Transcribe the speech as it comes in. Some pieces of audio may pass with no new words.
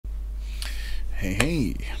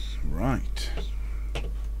Hey, right.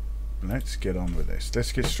 Let's get on with this.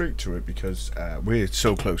 Let's get straight to it because we're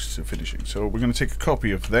so close to finishing. So we're going to take a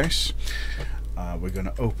copy of this. We're going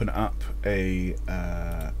to open up a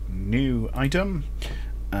new item,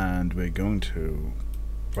 and we're going to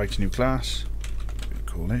write a new class. We're going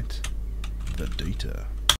to call it the data.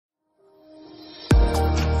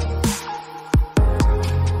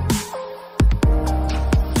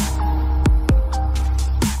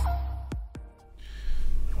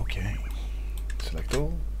 Okay, select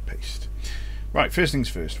all, paste. Right, first things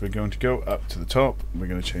first, we're going to go up to the top. We're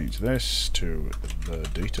going to change this to the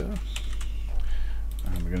data,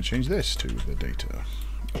 and we're going to change this to the data.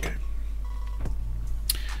 Okay.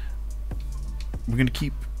 We're going to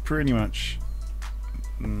keep pretty much,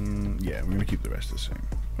 yeah, we're going to keep the rest the same.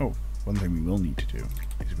 Oh, one thing we will need to do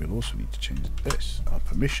is we'll also need to change this, our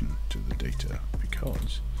permission to the data,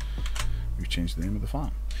 because we've changed the name of the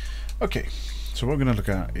file. Okay, so what we're going to look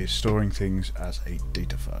at is storing things as a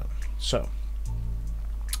data file. So,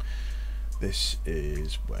 this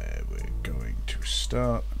is where we're going to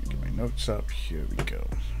start. Let me get my notes up. Here we go.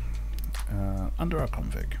 Under our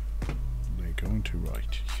config, we're going to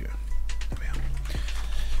write here. There we are.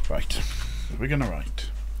 Right, we're going to write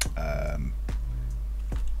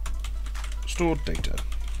stored data.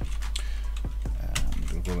 We're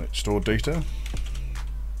going to call it stored data.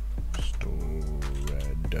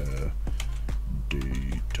 Stored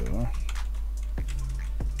data.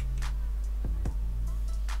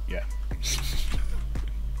 Yeah.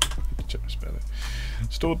 Check my spelling.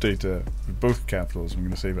 Stored data with both capitals. I'm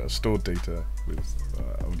going to save it as stored data with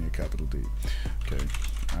only a capital D. Okay.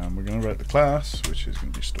 We're going to write the class, which is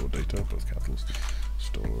going to be stored data, both capitals.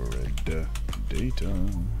 Stored data.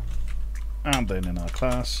 And then in our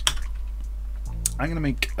class, I'm going to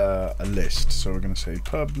make a list. So we're going to say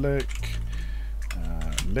public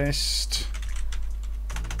list,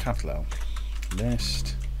 capital L,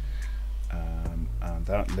 list, and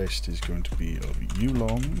that list is going to be of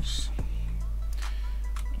ulongs,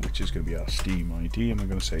 which is going to be our Steam ID, and we're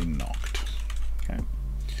going to say knocked. Okay.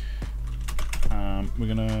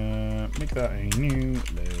 We're going to make that a new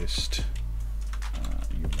list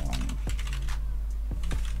ulong.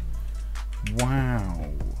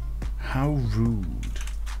 Wow, how rude.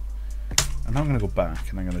 And now I'm going to go back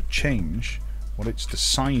and I'm going to change what it's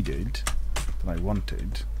decided that I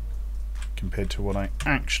wanted compared to what I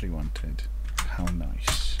actually wanted. How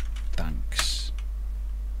nice. Thanks.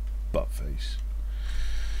 Buttface.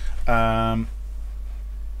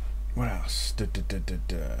 What else?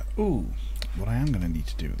 Ooh, what I am going to need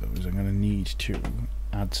to do though is I'm going to need to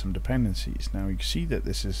add some dependencies. Now you can see that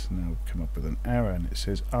this has now come up with an error, and it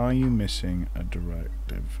says, are you missing a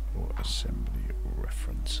directive or assembly or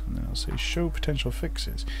reference? And then I'll say show potential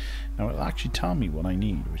fixes. Now it'll actually tell me what I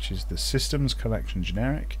need, which is the systems collection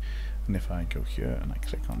generic, and if I go here and I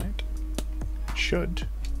click on it, it should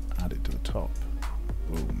add it to the top.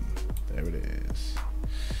 Boom, there it is.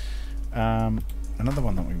 Another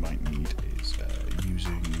one that we might need is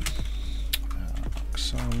using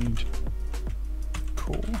oxide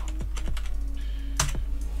core,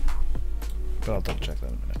 but I'll double check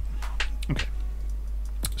that in a minute. Okay,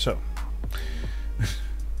 so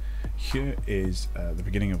here is the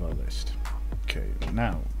beginning of our list. Okay,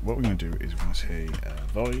 now what we're going to do is we're going to say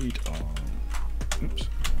void on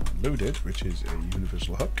loaded, which is a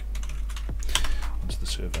universal hook. Once the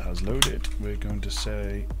server has loaded, we're going to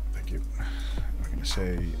say, thank you, we're going to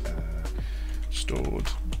say stored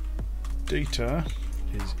data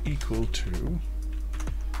is equal to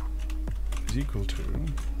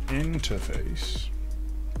interface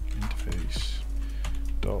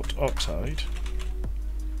dot oxide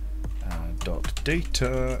dot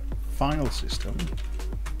data file system,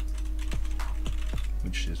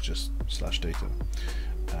 which is just slash data.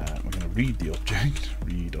 We're going to read the object,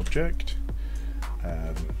 read object.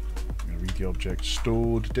 We're going to read the object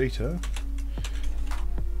stored data,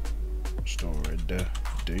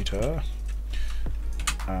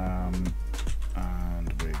 and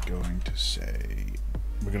we're going to say,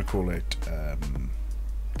 we're going to call it the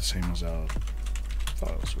same as our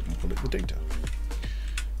file, so we're going to call it the data.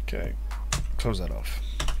 Okay, close that off.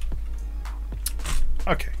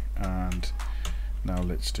 Okay, and now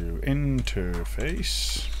let's do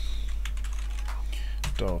interface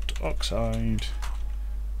dot oxide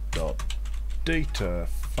dot data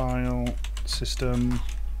file system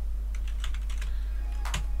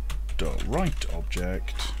dot write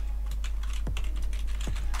object,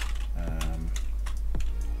 and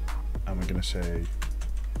we're going to say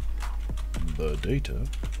the data,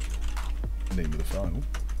 name of the file,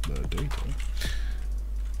 the data,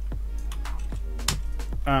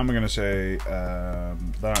 and we're going to say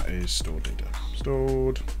that is stored data.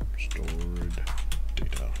 Stored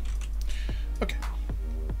data. Okay.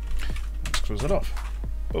 Let's close that off.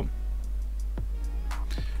 Boom.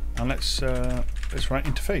 And let's write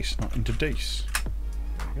interface, not interdace.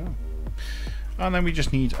 There we go. And then we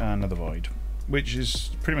just need another void, which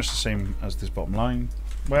is pretty much the same as this bottom line.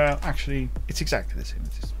 Well, actually, it's exactly the same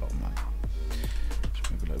as this bottom line.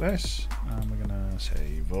 So move it like this, and we're gonna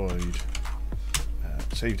say void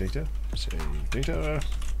save data. There you go.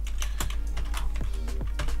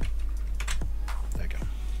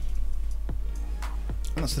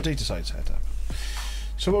 And that's the data side setup.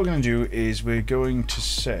 So what we're going to do is we're going to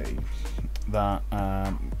say that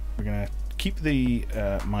we're going to keep the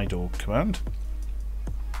myDoor command.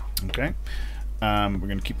 Okay. We're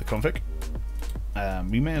going to keep the config.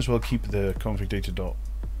 We may as well keep the config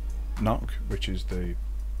data.knock, which is the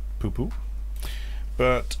poo-poo.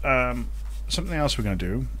 But something else we're going to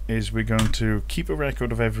do is we're going to keep a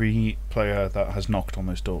record of every player that has knocked on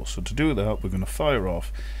this door. So to do that, we're going to fire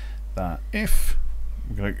off that if,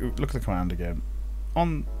 we're going to look at the command again,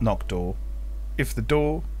 on knock door, if the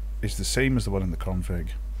door is the same as the one in the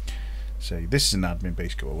config, say this is an admin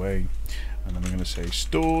base, go away, and then we're going to say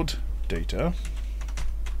stored data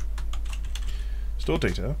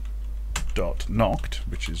dot knocked,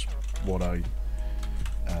 which is what I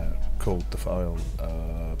called the file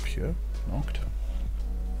pure knocked.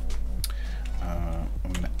 I'm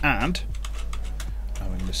going to add, I'm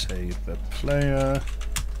going to say the player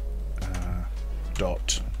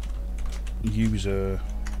dot user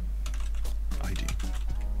ID,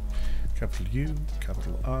 capital U,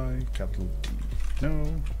 capital I, capital D,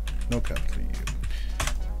 no capital U,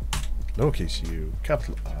 lowercase u,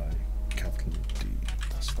 capital I, capital D.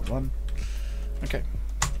 That's the one. Okay,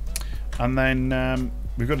 and then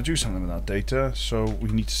we've got to do something with that data, so we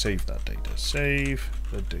need to save that data. Save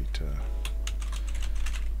the data.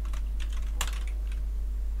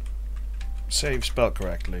 Save spelled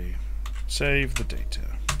correctly. Save the data.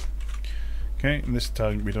 Okay, and this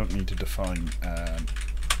time we don't need to define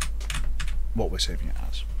what we're saving it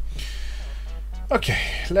as. Okay,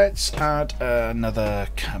 let's add another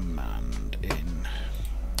command in.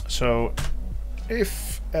 So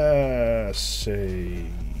if say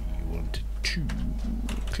you wanted to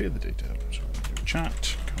clear the data, so we'll do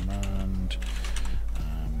chat command,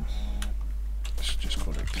 let's just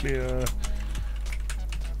call it clear.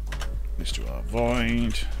 Let's do our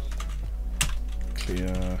void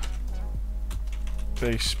clear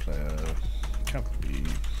base player capital B,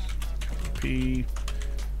 capital P,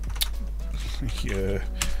 here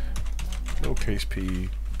lowercase p.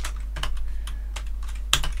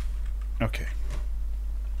 Okay,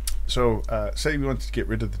 so say we wanted to get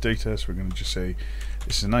rid of the data, so we're going to just say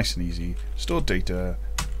this is nice and easy, stored data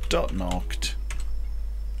dot knocked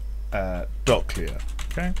dot clear.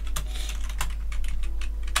 Okay,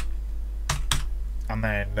 and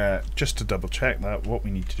then just to double check that, what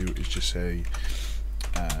we need to do is just say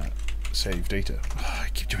save data. Oh, I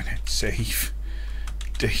keep doing it. Save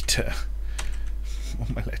data. All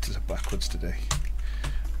my letters are backwards today.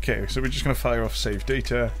 Okay, so we're just going to fire off save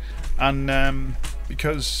data, and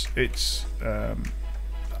because it's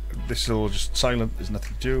this is all just silent, there's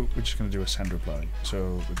nothing to do, we're just going to do a send reply.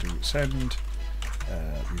 So we'll do send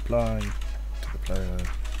reply to the player,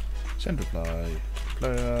 send reply to the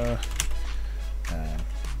player,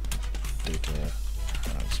 data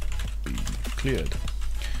has been cleared,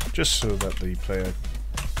 just so that the player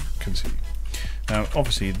can see. Now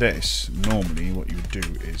obviously this, normally what you would do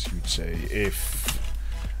is you'd say if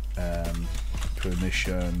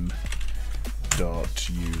permission dot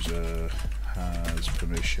user has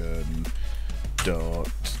permission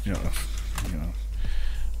dot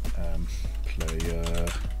player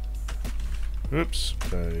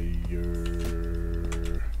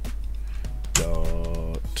player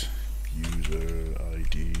dot user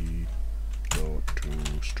ID dot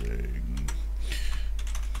toString,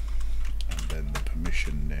 and then the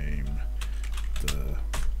permission name, the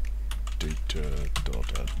data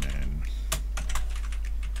dot admin.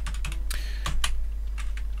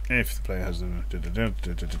 If the player has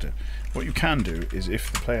the what you can do is,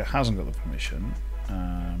 if the player hasn't got the permission,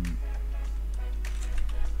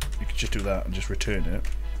 you could just do that and just return it,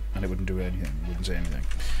 and it wouldn't do anything, it wouldn't say anything.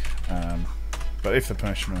 But if the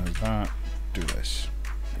permission has that, do this.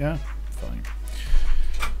 Yeah, fine.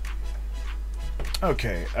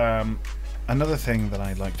 Okay, another thing that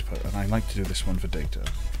I like to put, and I like to do this one for data,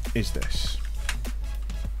 is this.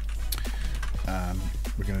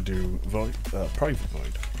 We're going to do void, private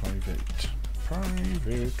void, private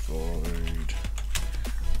void,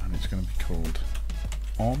 and it's going to be called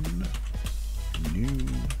on new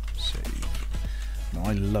save. Now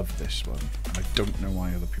I love this one. I don't know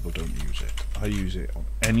why other people don't use it. I use it on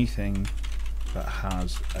anything that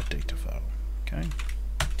has a data file. Okay.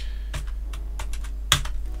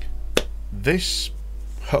 This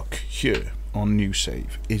hook here on new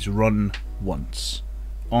save is run once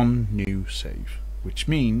on new save, which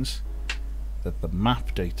means that the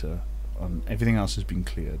map data on everything else has been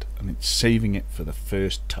cleared and it's saving it for the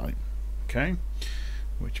first time. Okay,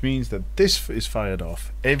 which means that this is fired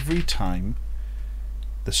off every time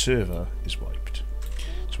the server is wiped.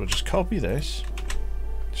 So we'll just copy this,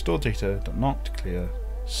 store data, not clear,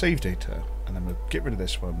 save data, and then we'll get rid of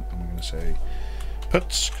this one and we're going to say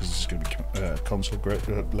puts, because this is going to be console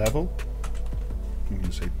level. I'm going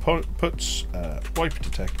to say puts wipe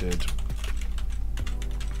detected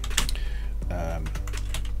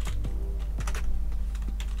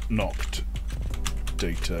knocked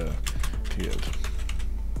data cleared.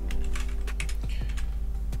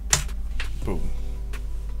 Boom.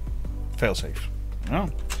 Failsafe. Oh.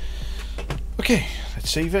 Okay, let's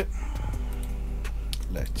save it.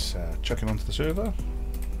 Let's chuck it onto the server.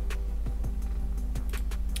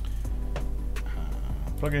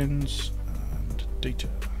 Plugins and data.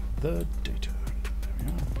 The data.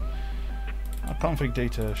 There we are. Our config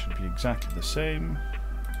data should be exactly the same.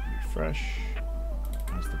 Refresh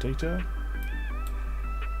as the data.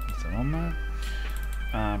 Is that on there?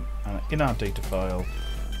 And in our data file,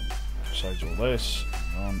 besides all this,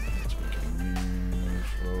 let's make a new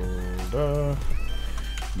folder.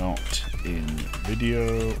 Not in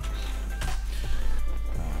video.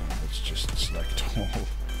 Let's just select all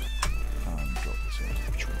and drop this into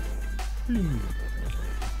which one.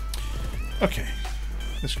 Okay,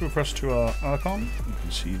 let's go across to our icon. You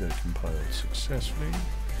can see they're compiled successfully.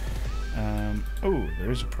 Oh,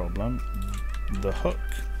 there is a problem. The hook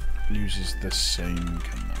uses the same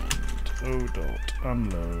command.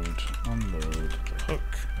 O.unload the hook,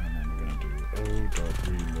 and then we're going to do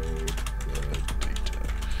O.reload the data.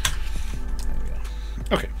 There we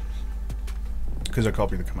go. Okay, because I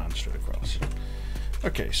copied the command straight across.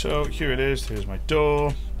 Okay, so here it is. Here's my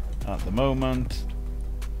door. At the moment,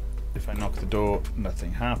 if I knock the door,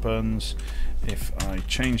 nothing happens. If I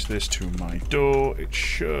change this to my door, it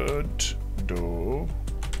should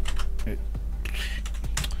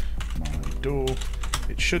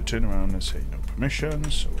it should turn around and say no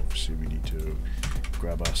permissions. So obviously we need to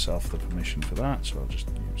grab ourselves the permission for that. So I'll just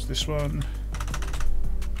use this one.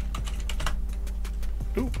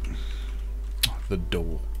 Ooh, the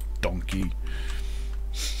door donkey.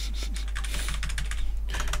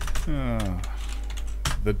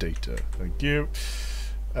 The data. Thank you.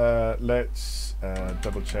 Let's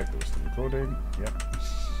double check that we're still recording. Yep,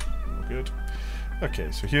 all good.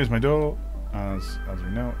 Okay, so here's my door. As we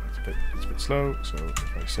know, it's a bit slow. So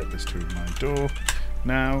if I set this to my door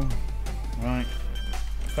now, right,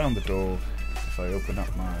 I found the door. If I open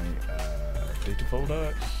up my data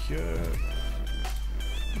folder here,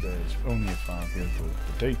 there's only a file here called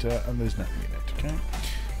the data, and there's nothing in it. Okay.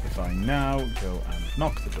 If I now go and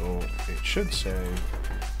knock the door, it should say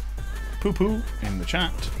poo-poo in the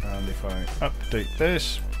chat, and if I update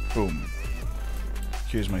this, boom,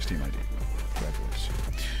 here's my Steam ID.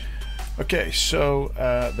 Okay, so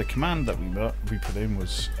the command that we put in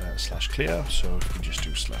was /clear, so if we just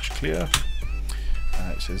do /clear,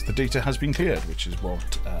 it says the data has been cleared, which is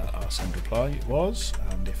what our send reply was,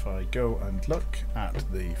 and if I go and look at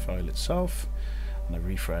the file itself, and I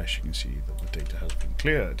refresh, you can see that the data has been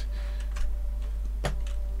cleared.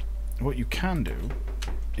 What you can do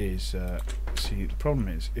is, see, the problem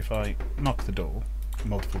is, if I knock the door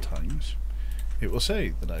multiple times, it will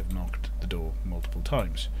say that I've knocked the door multiple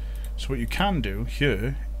times. So what you can do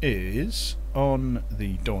here is, on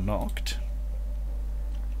the door knocked,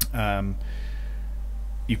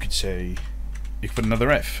 you could say, you could put another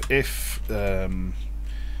if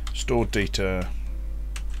stored data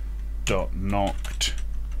dot knocked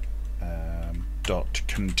dot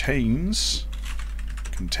contains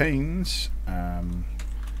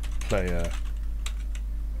player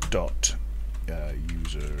dot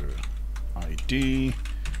user ID,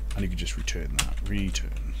 and you can just return that. Return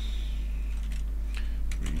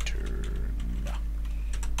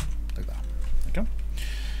like that. Okay.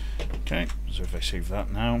 Okay. So if I save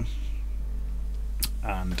that now,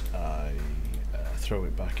 and I throw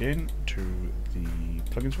it back in to the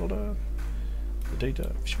plugins folder, the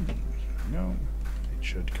data, there we go. It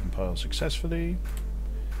should compile successfully,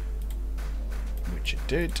 which it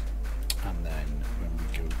did. And then when we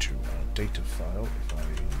go to our data file, if I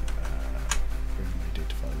bring my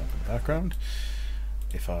data file up in the background,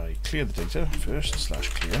 if I clear the data first,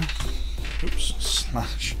 /clear, oops,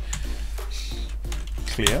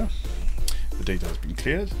 clear. The data has been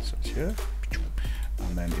cleared, so it's here.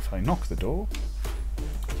 And then if I knock the door,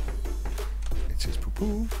 it says poo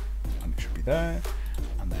poo, and it should be there.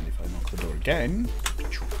 And then if I knock the door again,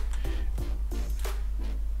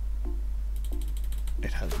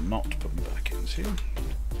 it has not put me back in, see?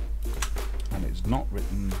 And it's not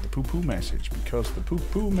written the poo poo message, because the poo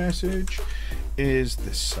poo message is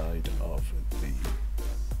this side of the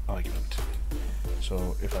argument.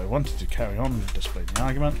 So if I wanted to carry on displaying the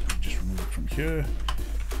argument, I just remove it from here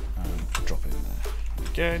and drop it in there. And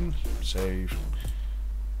again, save.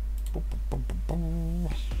 And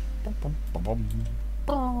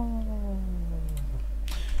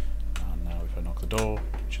now if I knock the door,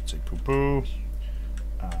 it should say poo poo.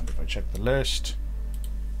 And if I check the list,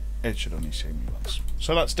 it should only say me once.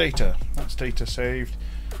 So that's data. That's data saved.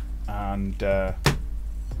 And I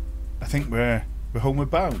think we're homeward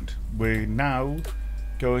bound. We're now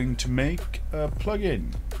going to make a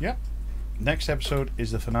plugin. Yep. Next episode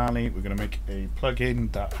is the finale. We're going to make a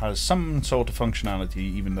plugin that has some sort of functionality,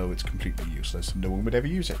 even though it's completely useless and no one would ever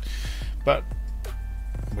use it. But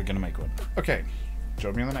we're going to make one. Okay.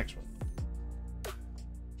 Join me on the next one.